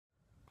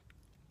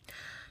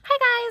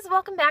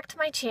welcome back to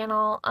my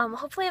channel.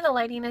 Hopefully the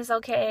lighting is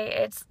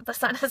okay. The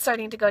sun is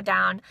starting to go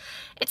down.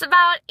 It's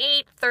about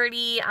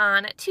 8:30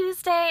 on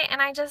Tuesday,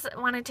 and I just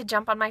wanted to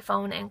jump on my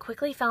phone and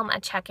quickly film a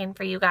check-in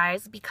for you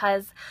guys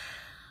because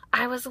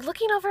I was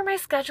looking over my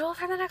schedule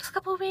for the next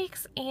couple of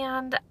weeks,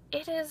 and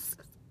it is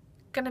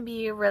gonna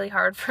be really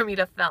hard for me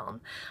to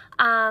film.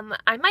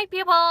 I might be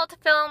able to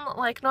film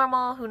like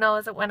normal, who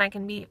knows when I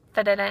can be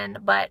fitted in,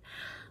 but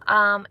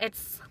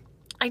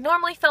I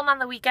normally film on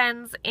the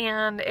weekends,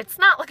 and it's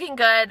not looking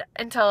good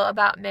until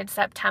about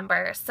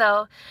mid-September.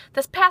 So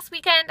this past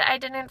weekend I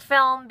didn't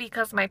film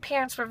because my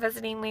parents were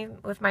visiting me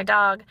with my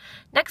dog.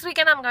 Next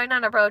weekend I'm going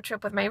on a road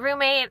trip with my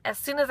roommate. As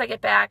soon as I get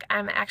back,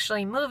 I'm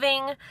actually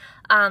moving.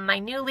 My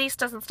new lease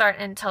doesn't start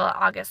until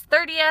August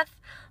 30th,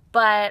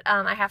 but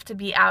I have to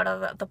be out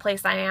of the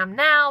place I am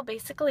now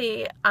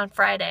basically on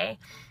Friday.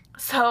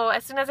 So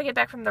as soon as I get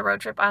back from the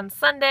road trip on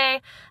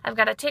Sunday, I've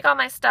got to take all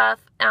my stuff,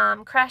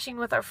 crashing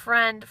with a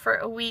friend for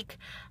a week,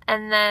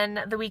 and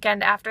then the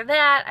weekend after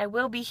that, I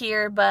will be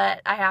here,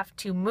 but I have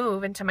to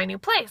move into my new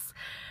place.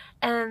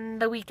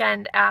 And the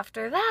weekend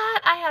after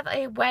that, I have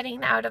a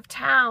wedding out of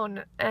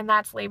town, and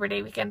that's Labor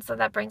Day weekend, so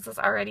that brings us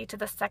already to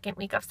the second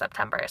week of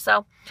September.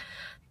 So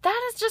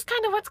that is just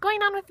kind of what's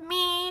going on with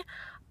me.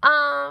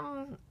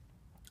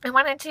 I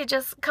wanted to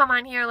just come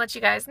on here and let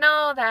you guys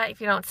know that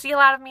if you don't see a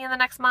lot of me in the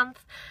next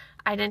month,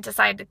 I didn't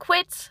decide to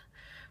quit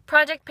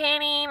project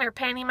painting or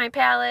painting my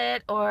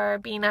palette or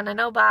being on a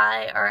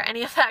no-buy or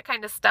any of that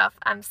kind of stuff.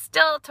 I'm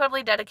still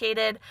totally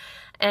dedicated,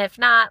 if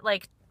not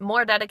like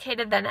more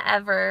dedicated than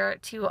ever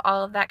to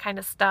all of that kind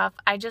of stuff.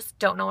 I just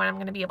don't know when I'm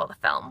going to be able to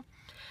film.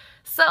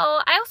 So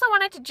I also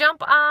wanted to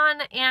jump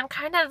on and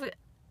kind of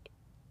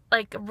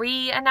like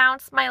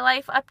re-announce my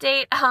life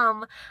update.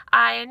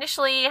 I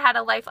initially had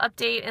a life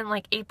update in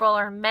like April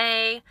or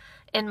May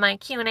in my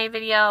Q&A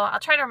video. I'll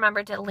try to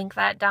remember to link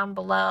that down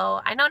below.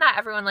 I know not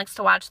everyone likes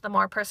to watch the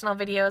more personal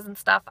videos and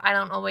stuff. I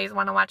don't always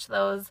want to watch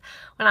those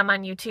when I'm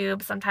on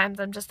YouTube. Sometimes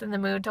I'm just in the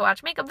mood to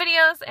watch makeup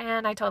videos,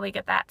 and I totally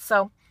get that.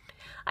 So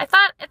I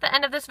thought at the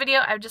end of this video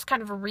I would just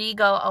kind of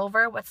re-go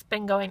over what's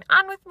been going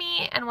on with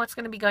me and what's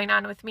going to be going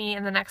on with me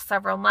in the next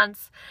several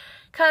months,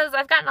 because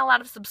I've gotten a lot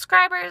of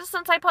subscribers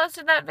since I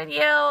posted that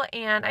video,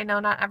 and I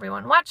know not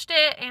everyone watched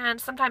it, and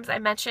sometimes I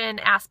mention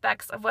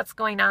aspects of what's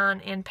going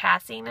on in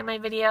passing in my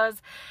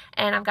videos,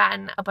 and I've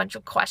gotten a bunch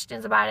of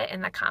questions about it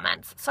in the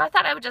comments. So I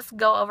thought I would just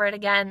go over it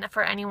again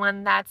for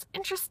anyone that's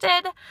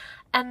interested,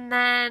 and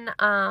then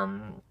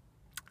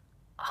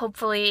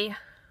hopefully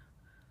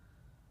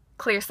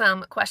clear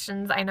some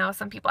questions I know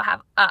some people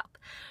have up.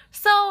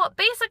 So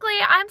basically,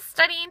 I'm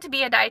studying to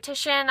be a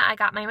dietitian. I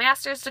got my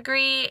master's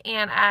degree,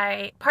 and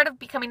part of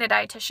becoming a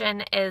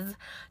dietitian is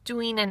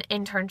doing an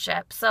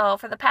internship. So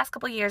for the past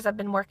couple of years, I've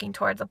been working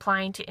towards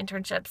applying to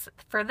internships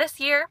for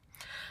this year.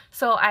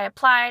 So I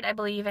applied, I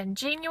believe, in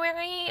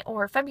January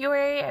or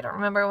February. I don't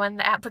remember when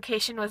the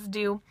application was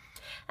due.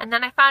 And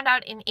then I found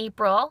out in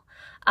April.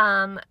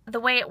 The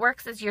way it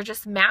works is you're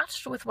just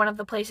matched with one of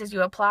the places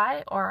you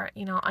apply, or,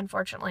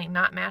 unfortunately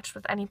not matched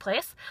with any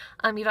place.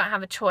 You don't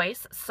have a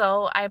choice.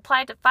 So I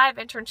applied to 5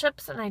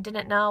 internships, and I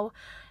didn't know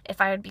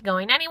if I would be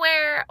going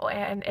anywhere,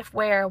 and if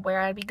where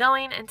I'd be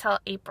going until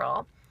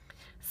April.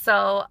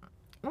 So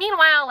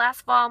meanwhile,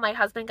 last fall, my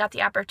husband got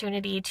the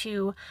opportunity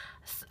to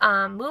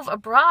move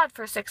abroad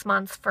for 6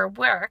 months for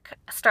work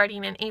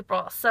starting in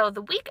April. So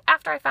the week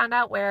after I found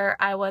out where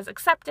I was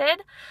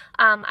accepted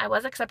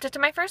to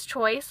my first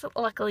choice,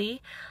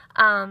 luckily.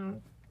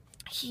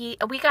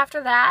 A week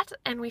after that,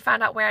 and we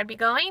found out where I'd be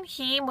going,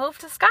 he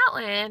moved to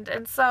Scotland.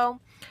 And so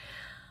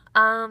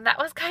that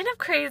was kind of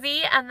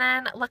crazy. And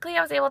then luckily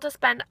I was able to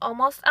spend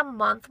almost a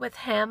month with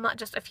him,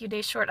 just a few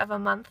days short of a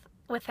month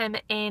with him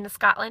in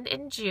Scotland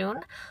in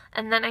June,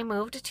 and then I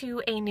moved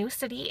to a new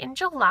city in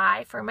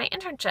July for my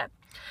internship.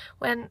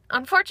 When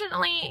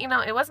unfortunately,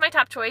 it was my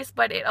top choice,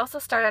 but it also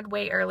started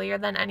way earlier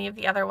than any of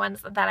the other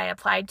ones that I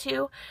applied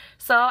to.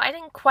 So I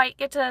didn't quite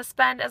get to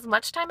spend as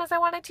much time as I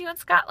wanted to in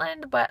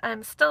Scotland, but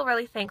I'm still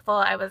really thankful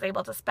I was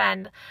able to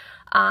spend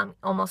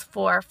almost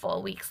 4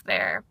 full weeks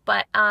there.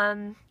 But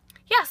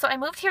yeah, so I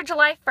moved here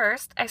July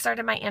 1st. I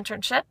started my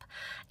internship,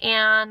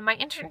 and my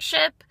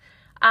internship,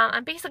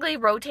 I'm basically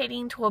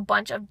rotating to a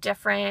bunch of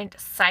different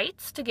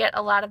sites to get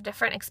a lot of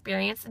different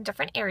experience in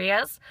different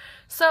areas.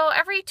 So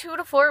every 2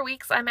 to 4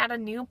 weeks I'm at a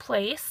new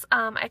place.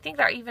 I think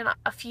there are even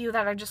a few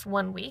that are just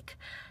 1 week.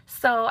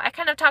 So I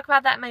kind of talk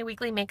about that in my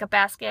weekly makeup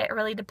basket. It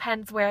really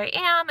depends where I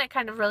am. It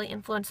kind of really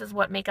influences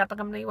what makeup I'm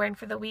going to be wearing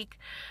for the week.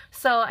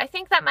 So I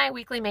think that my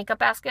weekly makeup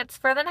baskets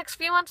for the next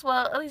few months will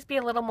at least be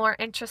a little more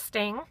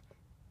interesting.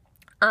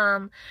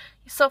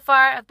 So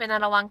far I've been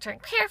at a long-term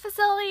care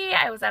facility,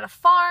 I was at a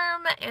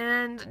farm,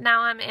 and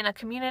now I'm in a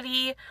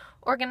community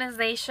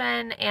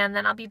organization, and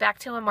then I'll be back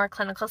to a more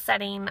clinical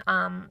setting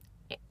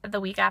the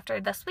week after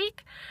this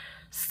week.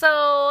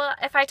 So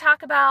if I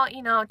talk about,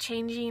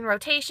 changing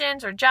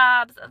rotations or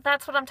jobs,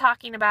 that's what I'm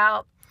talking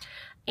about.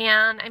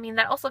 And I mean,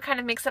 that also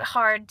kind of makes it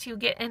hard to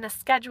get in a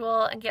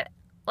schedule and get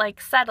like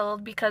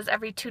settled, because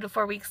every 2 to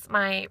 4 weeks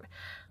my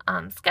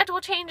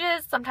schedule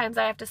changes. Sometimes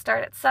I have to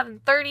start at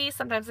 7:30,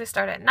 sometimes I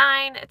start at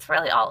 9. It's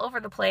really all over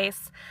the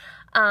place.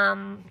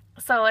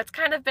 So it's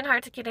kind of been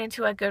hard to get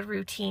into a good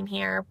routine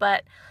here,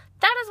 but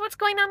that is what's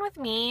going on with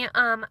me.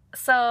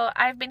 So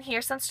I've been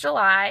here since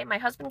July. My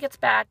husband gets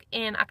back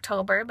in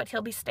October, but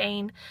he'll be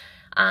staying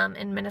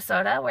in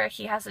Minnesota where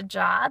he has a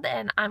job,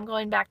 and I'm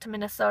going back to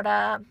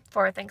Minnesota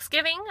for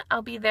Thanksgiving.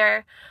 I'll be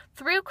there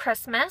through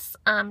Christmas,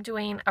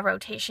 doing a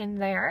rotation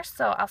there,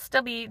 so I'll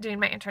still be doing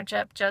my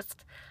internship,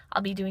 just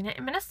I'll be doing it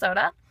in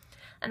Minnesota.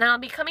 And then I'll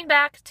be coming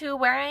back to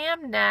where I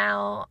am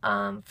now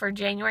for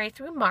January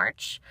through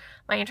March.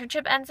 My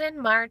internship ends in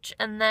March,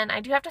 and then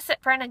I do have to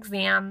sit for an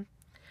exam.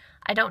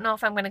 I don't know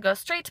if I'm going to go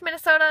straight to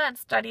Minnesota and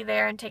study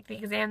there and take the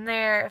exam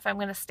there, if I'm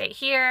going to stay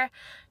here,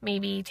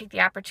 maybe take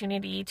the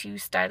opportunity to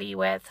study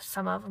with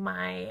some of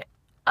my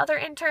other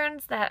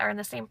interns that are in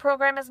the same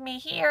program as me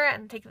here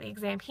and take the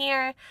exam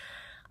here.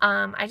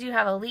 I do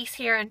have a lease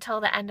here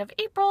until the end of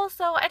April,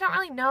 so I don't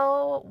really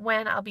know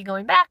when I'll be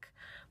going back,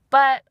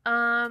 but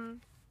I'm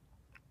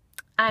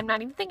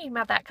not even thinking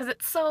about that because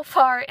it's so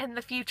far in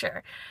the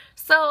future.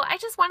 So I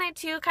just wanted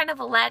to kind of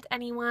let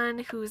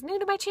anyone who's new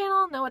to my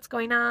channel know what's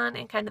going on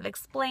and kind of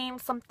explain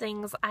some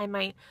things I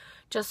might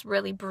just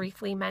really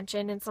briefly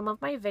mention in some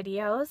of my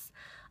videos.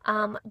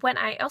 When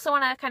I also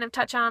want to kind of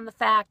touch on the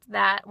fact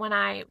that when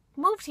I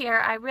moved here,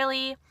 I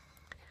really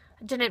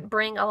didn't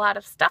bring a lot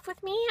of stuff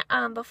with me.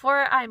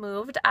 Before I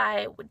moved,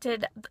 I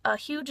did a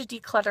huge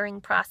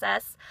decluttering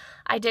process.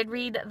 I did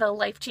read The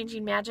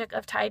Life-Changing Magic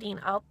of Tidying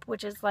Up,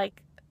 which is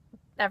like,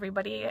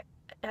 everybody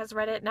has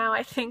read it now.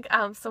 I think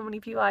so many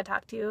people I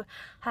talked to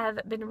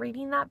have been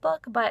reading that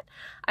book, but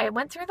I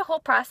went through the whole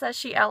process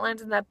she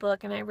outlines in that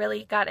book, and I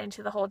really got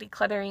into the whole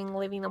decluttering,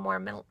 living a more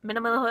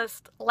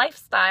minimalist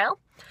lifestyle,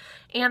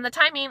 and the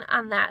timing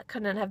on that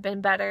couldn't have been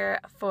better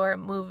for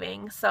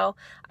moving. So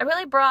I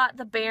really brought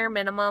the bare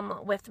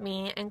minimum with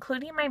me,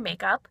 including my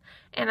makeup,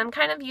 and I'm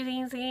kind of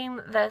using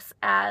this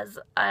as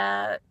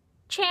a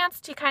chance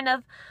to kind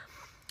of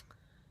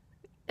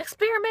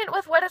experiment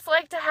with what it's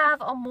like to have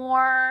a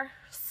more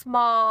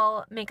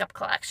small makeup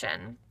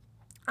collection.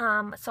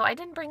 So I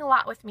didn't bring a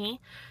lot with me.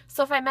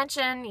 So if I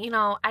mention, you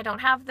know, I don't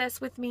have this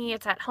with me,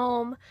 it's at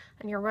home,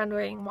 and you're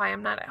wondering why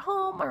I'm not at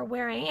home or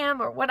where I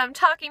am or what I'm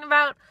talking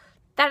about,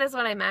 that is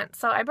what I meant.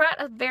 So I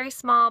brought a very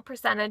small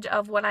percentage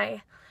of what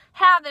I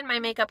have in my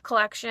makeup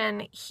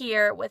collection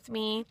here with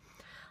me.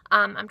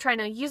 I'm trying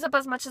to use up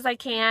as much as I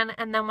can,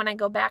 and then when I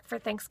go back for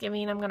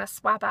Thanksgiving, I'm going to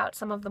swap out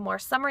some of the more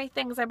summery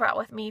things I brought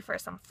with me for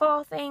some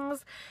fall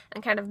things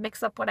and kind of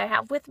mix up what I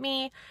have with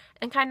me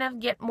and kind of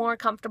get more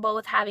comfortable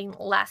with having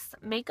less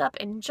makeup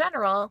in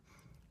general.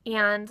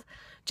 And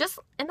just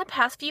in the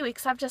past few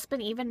weeks, I've just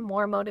been even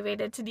more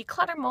motivated to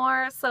declutter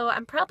more, so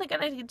I'm probably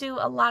going to do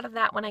a lot of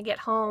that when I get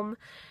home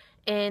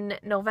in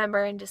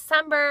November and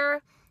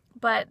December.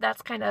 But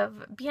that's kind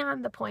of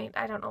beyond the point.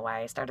 I don't know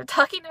why I started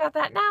talking about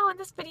that now in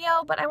this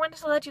video, but I wanted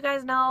to let you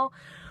guys know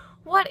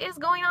what is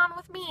going on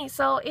with me.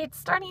 So it's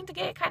starting to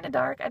get kind of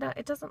dark.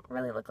 It doesn't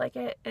really look like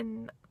it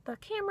in the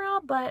camera,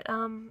 but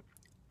I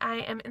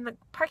am in the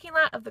parking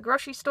lot of the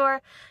grocery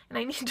store, and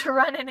I need to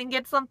run in and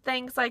get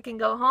something so I can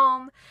go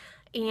home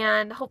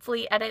and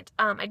hopefully edit.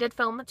 I did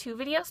film 2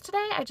 videos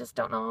today. I just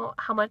don't know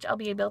how much I'll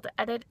be able to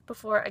edit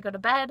before I go to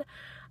bed.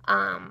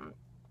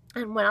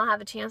 And when I'll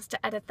have a chance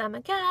to edit them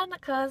again,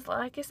 because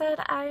like I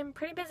said, I'm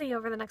pretty busy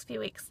over the next few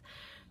weeks.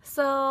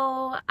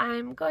 So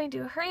I'm going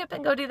to hurry up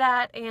and go do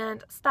that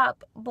and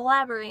stop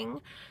blabbering.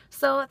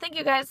 So thank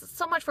you guys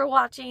so much for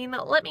watching.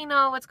 Let me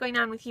know what's going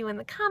on with you in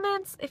the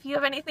comments if you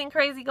have anything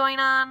crazy going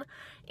on.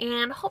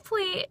 And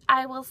hopefully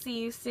I will see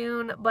you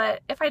soon,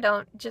 but if I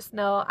don't, just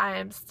know I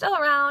am still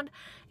around.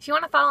 If you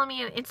want to follow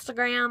me on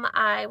Instagram,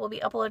 I will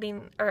be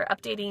uploading or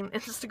updating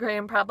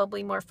Instagram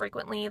probably more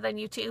frequently than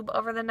YouTube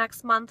over the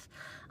next month.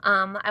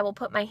 I will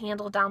put my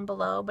handle down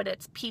below, but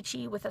it's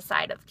Peachy with a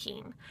side of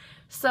Keen.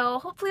 So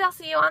hopefully I'll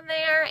see you on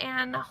there,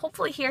 and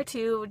hopefully here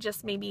too,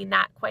 just maybe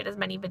not quite as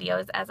many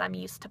videos as I'm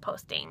used to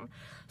posting.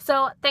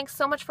 So thanks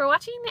so much for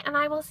watching, and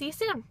I will see you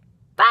soon.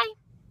 Bye!